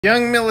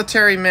Young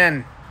military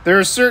men, there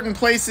are certain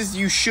places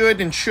you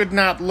should and should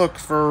not look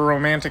for a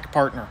romantic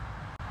partner.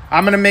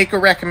 I'm going to make a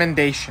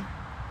recommendation.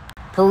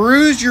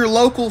 Peruse your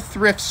local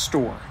thrift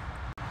store.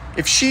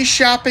 If she's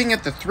shopping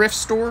at the thrift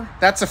store,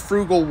 that's a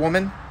frugal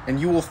woman,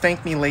 and you will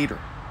thank me later.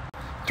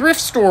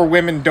 Thrift store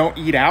women don't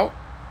eat out.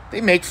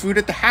 They make food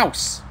at the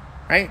house,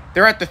 right?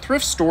 They're at the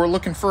thrift store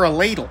looking for a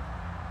ladle.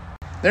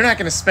 They're not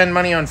going to spend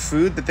money on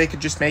food that they could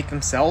just make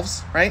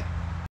themselves, right?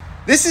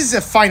 This is a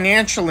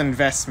financial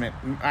investment,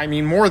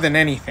 more than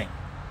anything.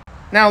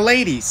 Now,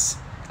 ladies,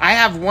 I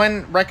have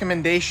one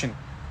recommendation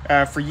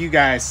for you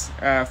guys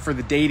for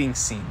the dating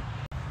scene.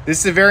 This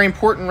is a very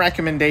important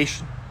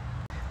recommendation.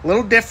 A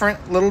little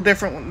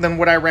different than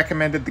what I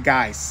recommended the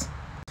guys.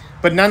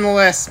 But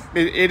nonetheless,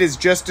 it is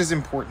just as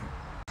important.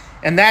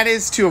 And that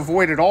is to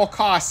avoid at all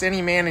costs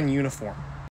any man in uniform.